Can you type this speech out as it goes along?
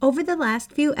Over the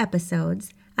last few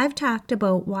episodes, I've talked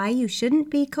about why you shouldn't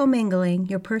be commingling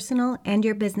your personal and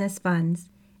your business funds,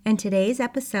 and today's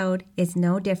episode is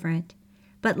no different.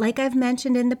 But like I've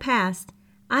mentioned in the past,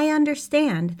 I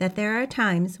understand that there are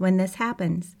times when this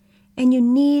happens, and you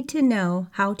need to know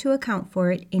how to account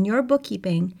for it in your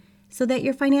bookkeeping so that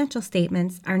your financial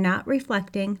statements are not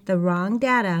reflecting the wrong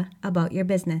data about your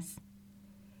business.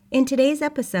 In today's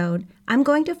episode, I'm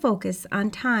going to focus on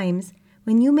times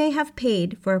when you may have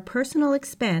paid for a personal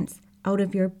expense out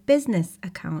of your business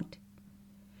account.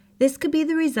 This could be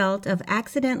the result of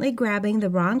accidentally grabbing the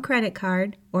wrong credit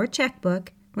card or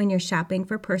checkbook when you're shopping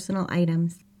for personal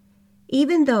items.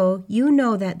 Even though you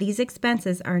know that these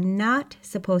expenses are not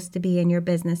supposed to be in your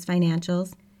business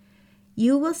financials,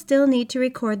 you will still need to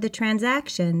record the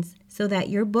transactions so that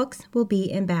your books will be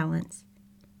in balance.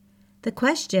 The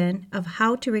question of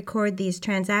how to record these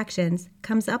transactions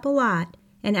comes up a lot,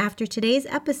 and after today's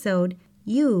episode,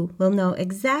 you will know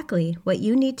exactly what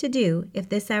you need to do if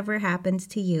this ever happens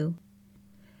to you.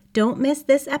 Don't miss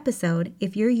this episode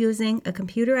if you're using a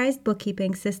computerized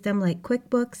bookkeeping system like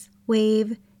QuickBooks,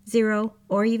 Wave, Xero,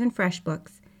 or even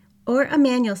FreshBooks, or a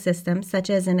manual system such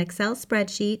as an Excel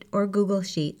spreadsheet or Google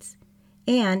Sheets,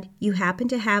 and you happen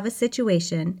to have a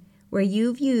situation where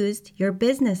you've used your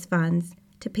business funds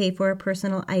to pay for a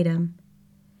personal item.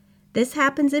 This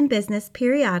happens in business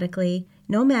periodically,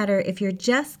 no matter if you're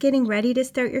just getting ready to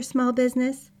start your small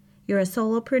business, you're a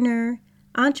solopreneur,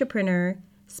 entrepreneur,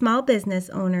 small business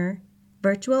owner,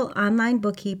 virtual online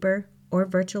bookkeeper, or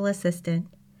virtual assistant.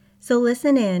 So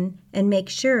listen in and make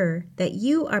sure that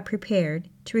you are prepared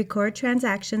to record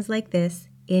transactions like this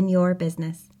in your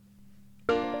business.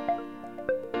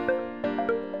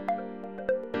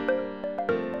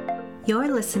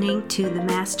 You're listening to the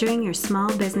Mastering Your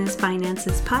Small Business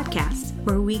Finances podcast,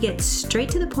 where we get straight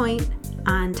to the point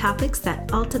on topics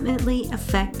that ultimately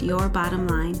affect your bottom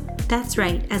line. That's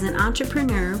right, as an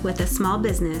entrepreneur with a small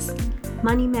business,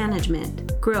 money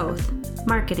management, growth,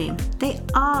 marketing, they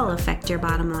all affect your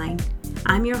bottom line.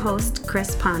 I'm your host,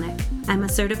 Chris Ponick. I'm a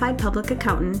certified public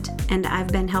accountant, and I've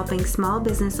been helping small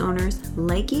business owners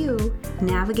like you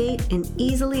navigate and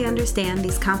easily understand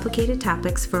these complicated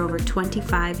topics for over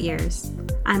 25 years.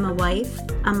 I'm a wife,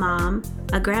 a mom,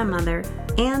 a grandmother,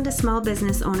 and a small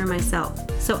business owner myself,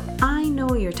 so I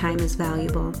know your time is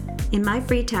valuable. In my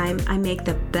free time, I make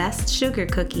the best sugar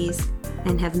cookies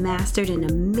and have mastered an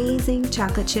amazing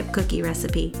chocolate chip cookie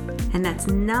recipe. And that's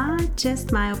not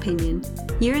just my opinion.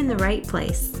 You're in the right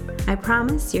place. I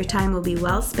promise your time will be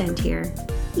well spent here.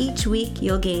 Each week,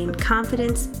 you'll gain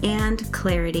confidence and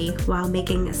clarity while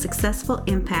making a successful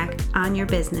impact on your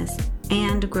business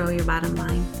and grow your bottom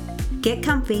line. Get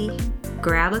comfy,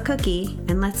 grab a cookie,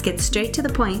 and let's get straight to the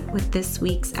point with this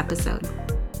week's episode.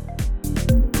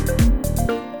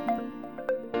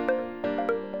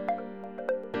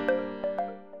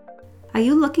 Are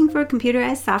you looking for a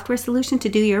computerized software solution to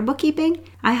do your bookkeeping?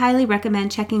 I highly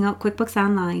recommend checking out QuickBooks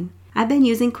Online. I've been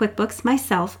using QuickBooks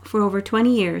myself for over 20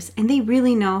 years, and they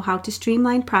really know how to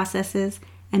streamline processes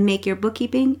and make your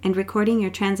bookkeeping and recording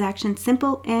your transactions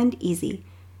simple and easy.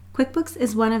 QuickBooks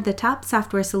is one of the top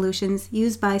software solutions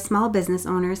used by small business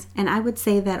owners, and I would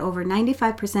say that over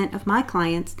 95% of my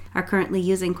clients are currently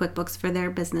using QuickBooks for their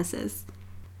businesses.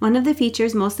 One of the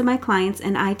features most of my clients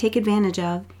and I take advantage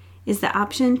of is the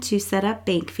option to set up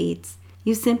bank feeds.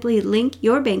 You simply link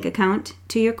your bank account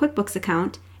to your QuickBooks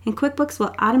account, and QuickBooks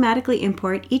will automatically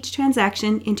import each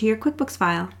transaction into your QuickBooks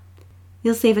file.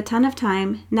 You'll save a ton of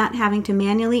time not having to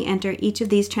manually enter each of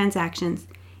these transactions.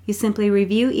 You simply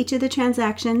review each of the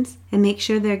transactions and make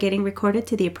sure they're getting recorded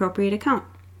to the appropriate account,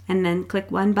 and then click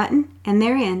one button and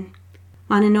they're in.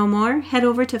 Want to know more? Head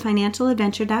over to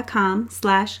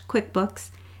financialadventure.com/QuickBooks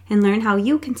and learn how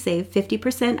you can save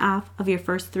 50% off of your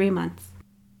first 3 months.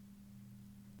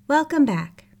 Welcome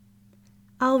back.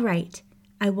 All right,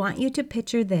 I want you to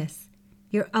picture this.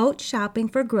 You're out shopping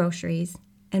for groceries,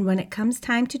 and when it comes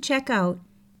time to check out,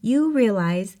 you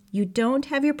realize you don't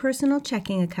have your personal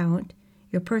checking account,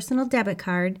 your personal debit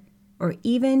card, or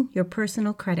even your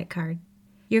personal credit card.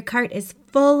 Your cart is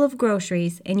full of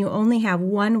groceries, and you only have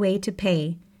one way to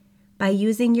pay, by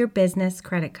using your business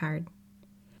credit card.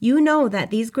 You know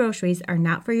that these groceries are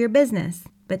not for your business,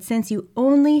 but since you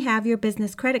only have your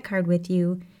business credit card with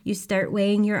you, you start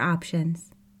weighing your options.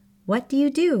 What do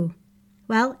you do?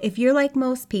 Well, if you're like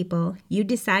most people, you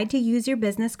decide to use your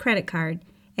business credit card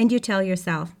and you tell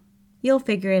yourself, you'll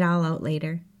figure it all out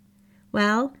later.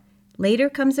 Well,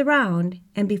 later comes around,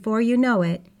 and before you know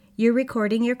it, you're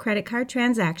recording your credit card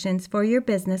transactions for your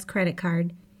business credit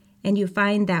card, and you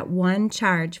find that one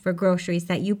charge for groceries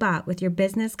that you bought with your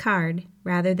business card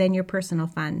rather than your personal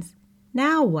funds.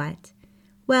 Now what?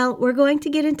 Well, we're going to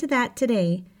get into that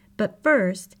today, but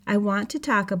first, I want to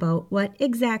talk about what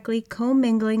exactly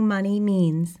commingling money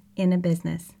means in a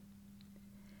business.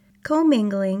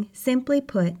 Commingling, simply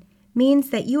put, means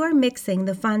that you are mixing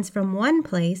the funds from one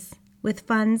place with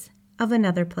funds of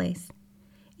another place.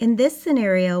 In this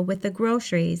scenario with the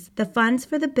groceries, the funds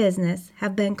for the business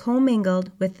have been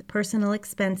commingled with personal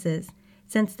expenses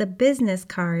since the business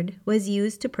card was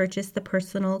used to purchase the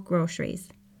personal groceries.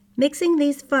 Mixing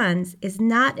these funds is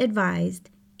not advised,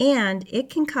 and it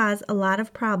can cause a lot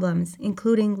of problems,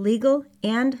 including legal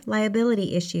and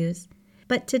liability issues.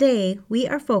 But today, we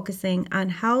are focusing on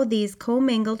how these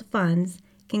commingled funds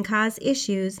can cause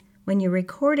issues when you're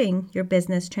recording your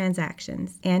business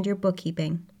transactions and your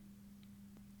bookkeeping.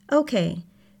 Okay,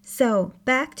 so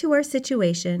back to our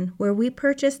situation where we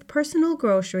purchased personal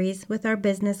groceries with our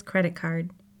business credit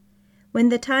card. When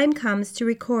the time comes to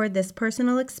record this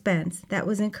personal expense that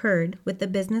was incurred with the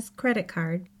business credit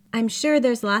card, I'm sure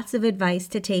there's lots of advice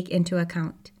to take into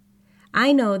account.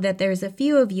 I know that there's a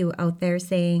few of you out there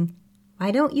saying,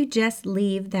 why don't you just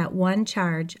leave that one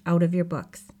charge out of your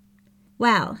books?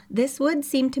 Well, this would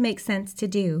seem to make sense to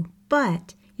do,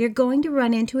 but you're going to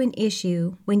run into an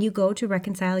issue when you go to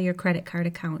reconcile your credit card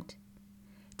account.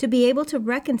 To be able to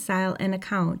reconcile an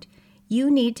account, you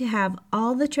need to have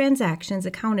all the transactions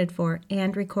accounted for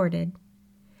and recorded.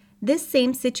 This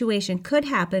same situation could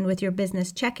happen with your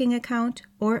business checking account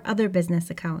or other business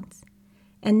accounts.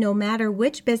 And no matter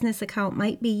which business account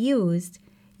might be used,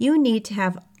 you need to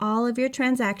have all of your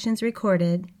transactions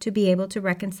recorded to be able to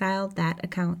reconcile that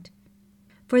account.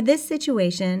 For this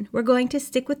situation, we're going to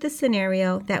stick with the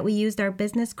scenario that we used our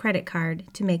business credit card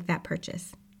to make that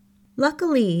purchase.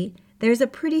 Luckily, there's a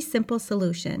pretty simple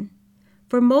solution.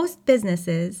 For most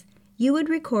businesses, you would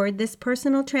record this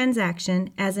personal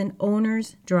transaction as an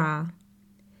owner's draw.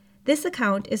 This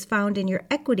account is found in your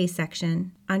equity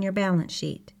section on your balance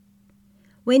sheet.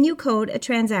 When you code a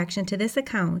transaction to this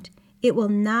account, it will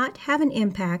not have an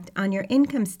impact on your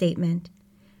income statement,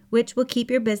 which will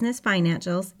keep your business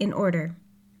financials in order.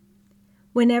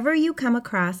 Whenever you come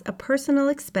across a personal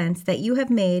expense that you have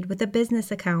made with a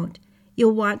business account,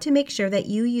 you'll want to make sure that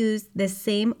you use this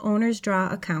same owner's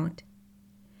draw account.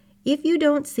 If you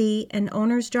don't see an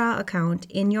owner's draw account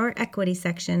in your equity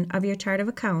section of your chart of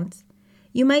accounts,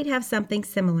 you might have something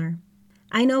similar.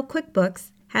 I know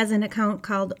QuickBooks has an account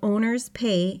called Owner's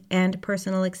Pay and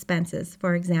Personal Expenses,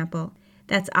 for example,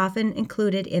 that's often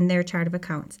included in their chart of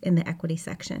accounts in the equity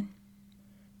section.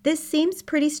 This seems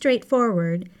pretty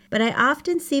straightforward, but I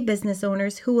often see business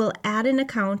owners who will add an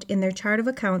account in their chart of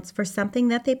accounts for something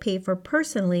that they pay for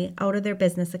personally out of their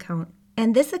business account.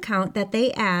 And this account that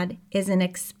they add is an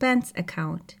expense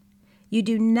account. You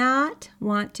do not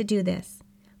want to do this.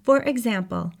 For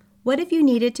example, what if you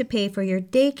needed to pay for your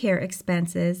daycare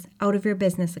expenses out of your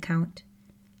business account?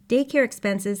 Daycare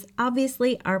expenses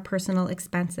obviously are personal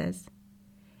expenses.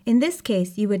 In this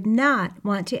case, you would not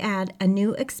want to add a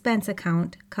new expense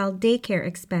account called daycare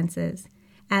expenses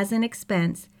as an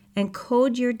expense and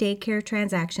code your daycare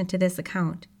transaction to this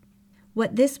account.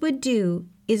 What this would do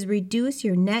is reduce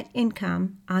your net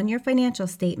income on your financial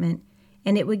statement,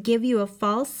 and it would give you a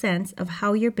false sense of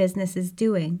how your business is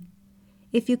doing.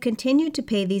 If you continue to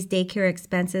pay these daycare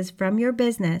expenses from your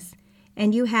business,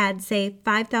 and you had, say,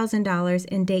 $5,000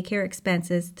 in daycare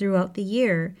expenses throughout the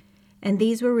year, and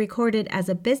these were recorded as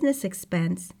a business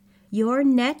expense, your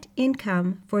net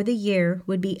income for the year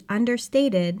would be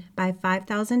understated by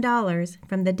 $5,000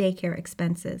 from the daycare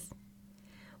expenses.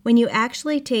 When you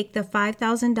actually take the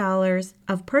 $5,000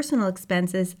 of personal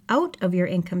expenses out of your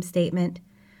income statement,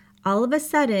 all of a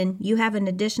sudden you have an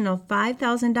additional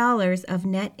 $5,000 of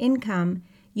net income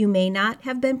you may not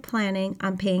have been planning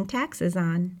on paying taxes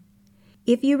on.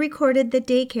 If you recorded the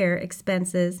daycare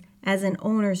expenses as an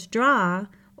owner's draw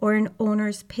or an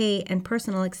owner's pay and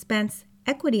personal expense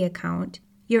equity account,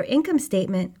 your income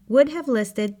statement would have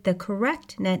listed the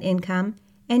correct net income,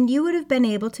 and you would have been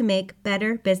able to make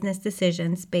better business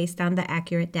decisions based on the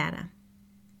accurate data.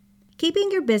 Keeping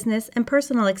your business and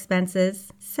personal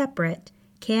expenses separate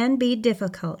can be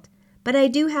difficult, but I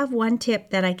do have one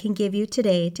tip that I can give you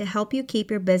today to help you keep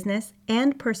your business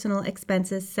and personal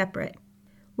expenses separate.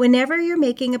 Whenever you're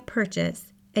making a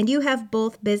purchase and you have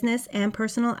both business and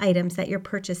personal items that you're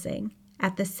purchasing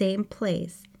at the same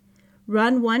place,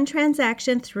 run one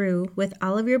transaction through with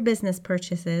all of your business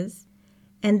purchases,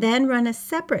 and then run a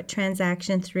separate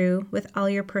transaction through with all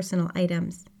your personal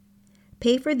items.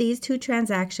 Pay for these two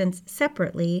transactions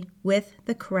separately with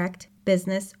the correct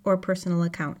business or personal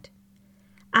account.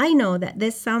 I know that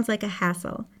this sounds like a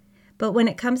hassle, But when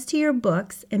it comes to your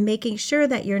books and making sure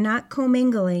that you're not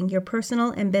commingling your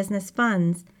personal and business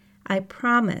funds, I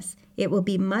promise it will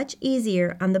be much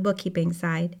easier on the bookkeeping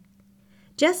side.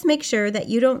 Just make sure that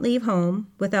you don't leave home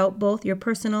without both your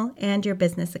personal and your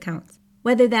business accounts,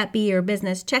 whether that be your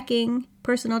business checking,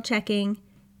 personal checking,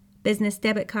 business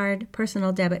debit card,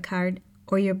 personal debit card,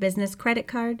 or your business credit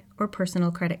card or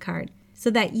personal credit card,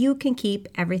 so that you can keep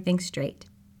everything straight.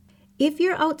 If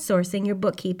you're outsourcing your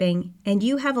bookkeeping and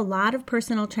you have a lot of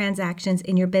personal transactions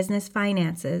in your business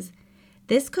finances,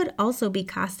 this could also be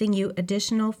costing you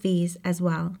additional fees as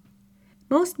well.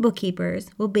 Most bookkeepers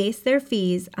will base their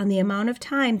fees on the amount of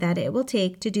time that it will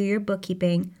take to do your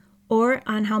bookkeeping or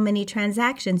on how many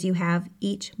transactions you have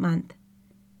each month.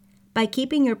 By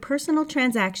keeping your personal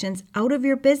transactions out of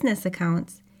your business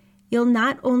accounts, you'll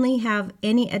not only have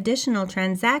any additional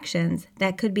transactions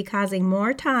that could be causing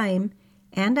more time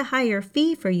and a higher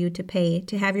fee for you to pay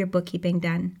to have your bookkeeping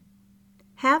done.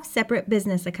 Have separate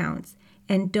business accounts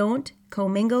and don't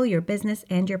commingle your business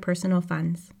and your personal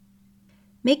funds.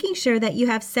 Making sure that you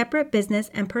have separate business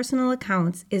and personal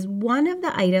accounts is one of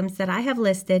the items that I have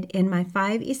listed in my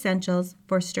 5 essentials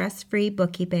for stress-free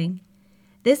bookkeeping.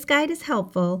 This guide is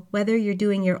helpful whether you're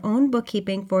doing your own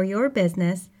bookkeeping for your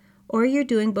business or you're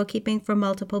doing bookkeeping for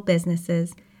multiple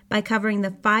businesses, by covering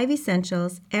the 5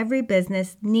 essentials every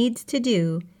business needs to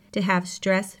do to have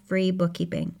stress-free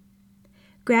bookkeeping.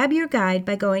 Grab your guide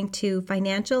by going to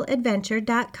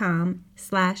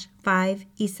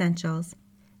financialadventure.com/5essentials.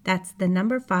 That's the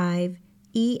number 5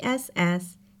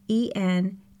 ESSENTIALS.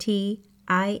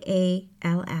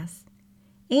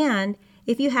 And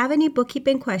if you have any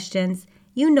bookkeeping questions,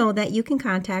 you know that you can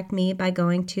contact me by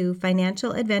going to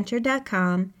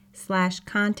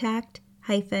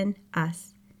financialadventure.com/contact-us.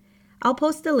 I'll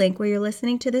post a link where you're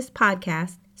listening to this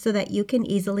podcast so that you can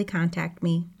easily contact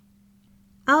me.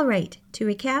 All right, to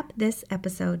recap this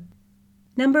episode.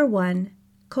 Number 1,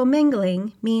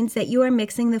 commingling means that you are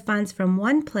mixing the funds from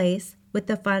one place with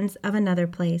the funds of another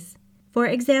place. For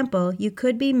example, you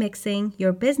could be mixing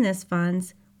your business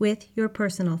funds with your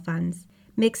personal funds.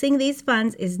 Mixing these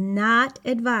funds is not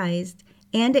advised,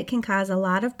 and it can cause a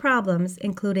lot of problems,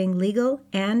 including legal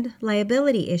and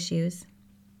liability issues.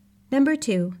 Number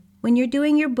 2, when you're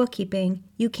doing your bookkeeping,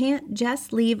 you can't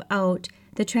just leave out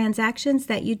the transactions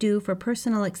that you do for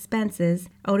personal expenses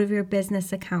out of your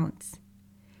business accounts.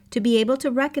 To be able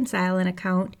to reconcile an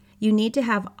account, you need to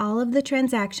have all of the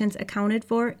transactions accounted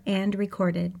for and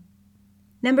recorded.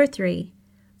 Number 3,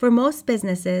 for most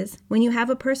businesses, when you have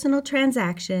a personal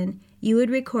transaction, you would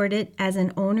record it as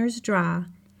an owner's draw.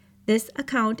 This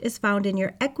account is found in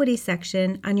your equity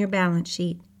section on your balance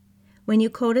sheet. When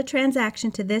you code a transaction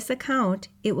to this account,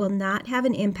 it will not have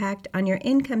an impact on your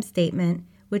income statement,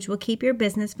 which will keep your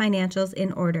business financials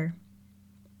in order.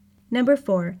 Number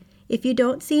 4, if you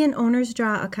don't see an owner's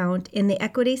draw account in the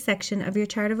equity section of your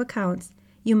chart of accounts,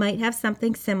 you might have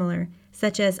something similar,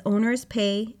 such as owner's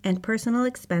pay and personal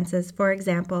expenses, for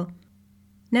example.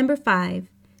 Number 5,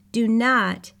 do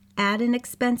not add an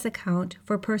expense account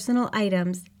for personal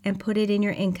items and put it in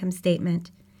your income statement.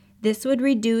 This would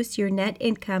reduce your net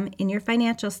income in your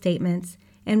financial statements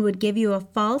and would give you a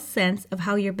false sense of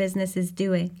how your business is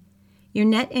doing. Your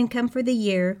net income for the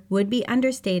year would be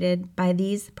understated by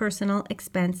these personal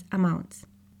expense amounts.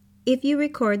 If you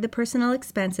record the personal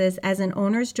expenses as an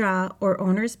owner's draw or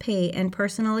owner's pay and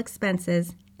personal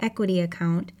expenses equity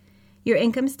account, your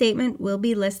income statement will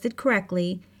be listed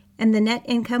correctly and the net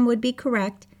income would be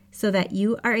correct so that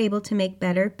you are able to make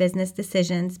better business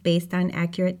decisions based on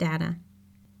accurate data.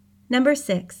 Number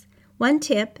 6, one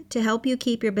tip to help you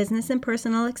keep your business and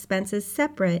personal expenses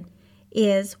separate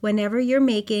is whenever you're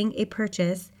making a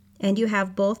purchase and you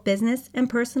have both business and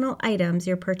personal items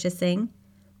you're purchasing,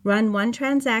 run one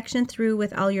transaction through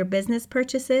with all your business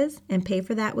purchases and pay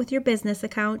for that with your business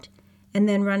account, and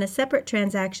then run a separate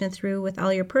transaction through with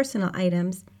all your personal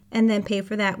items and then pay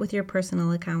for that with your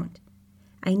personal account.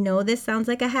 I know this sounds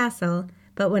like a hassle,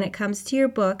 but when it comes to your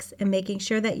books and making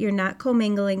sure that you're not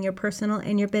commingling your personal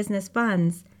and your business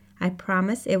funds, I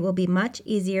promise it will be much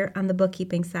easier on the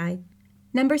bookkeeping side.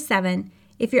 Number 7,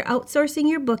 if you're outsourcing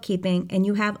your bookkeeping and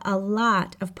you have a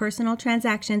lot of personal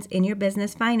transactions in your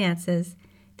business finances,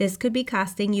 this could be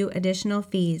costing you additional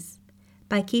fees.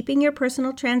 By keeping your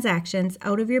personal transactions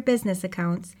out of your business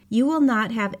accounts, you will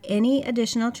not have any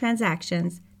additional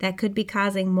transactions that could be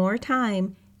causing more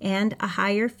time and a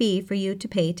higher fee for you to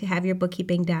pay to have your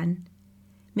bookkeeping done.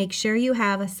 Make sure you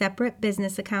have a separate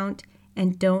business account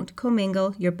and don't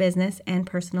commingle your business and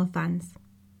personal funds.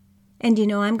 And you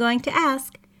know I'm going to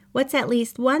ask, what's at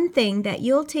least one thing that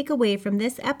you'll take away from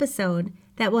this episode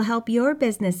that will help your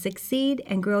business succeed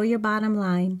and grow your bottom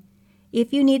line?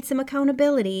 If you need some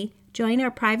accountability, join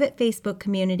our private Facebook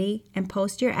community and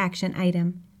post your action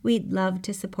item. We'd love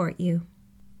to support you.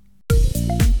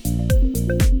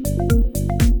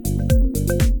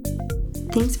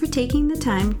 Thanks for taking the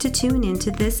time to tune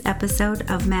into this episode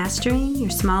of Mastering Your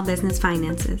Small Business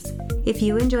Finances. If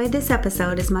you enjoyed this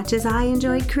episode as much as I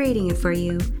enjoyed creating it for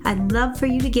you, I'd love for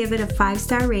you to give it a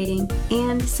 5-star rating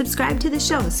and subscribe to the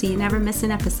show so you never miss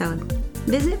an episode.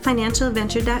 Visit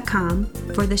financialadventure.com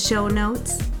for the show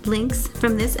notes, links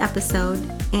from this episode,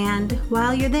 and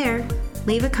while you're there,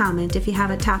 leave a comment if you have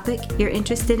a topic you're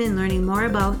interested in learning more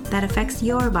about that affects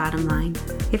your bottom line.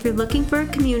 If you're looking for a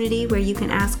community where you can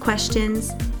ask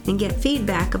questions and get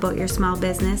feedback about your small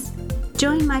business,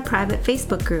 join my private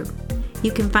Facebook group.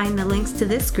 You can find the links to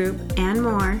this group and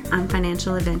more on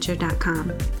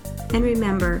financialadventure.com. And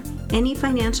remember, any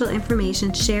financial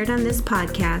information shared on this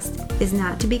podcast is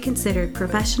not to be considered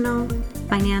professional,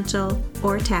 financial,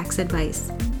 or tax advice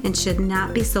and should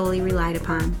not be solely relied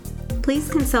upon. Please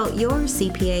consult your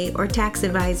CPA or tax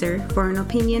advisor for an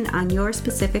opinion on your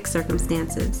specific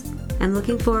circumstances. I'm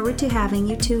looking forward to having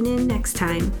you tune in next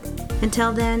time.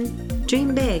 Until then,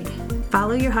 dream big,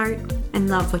 follow your heart, and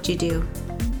love what you do.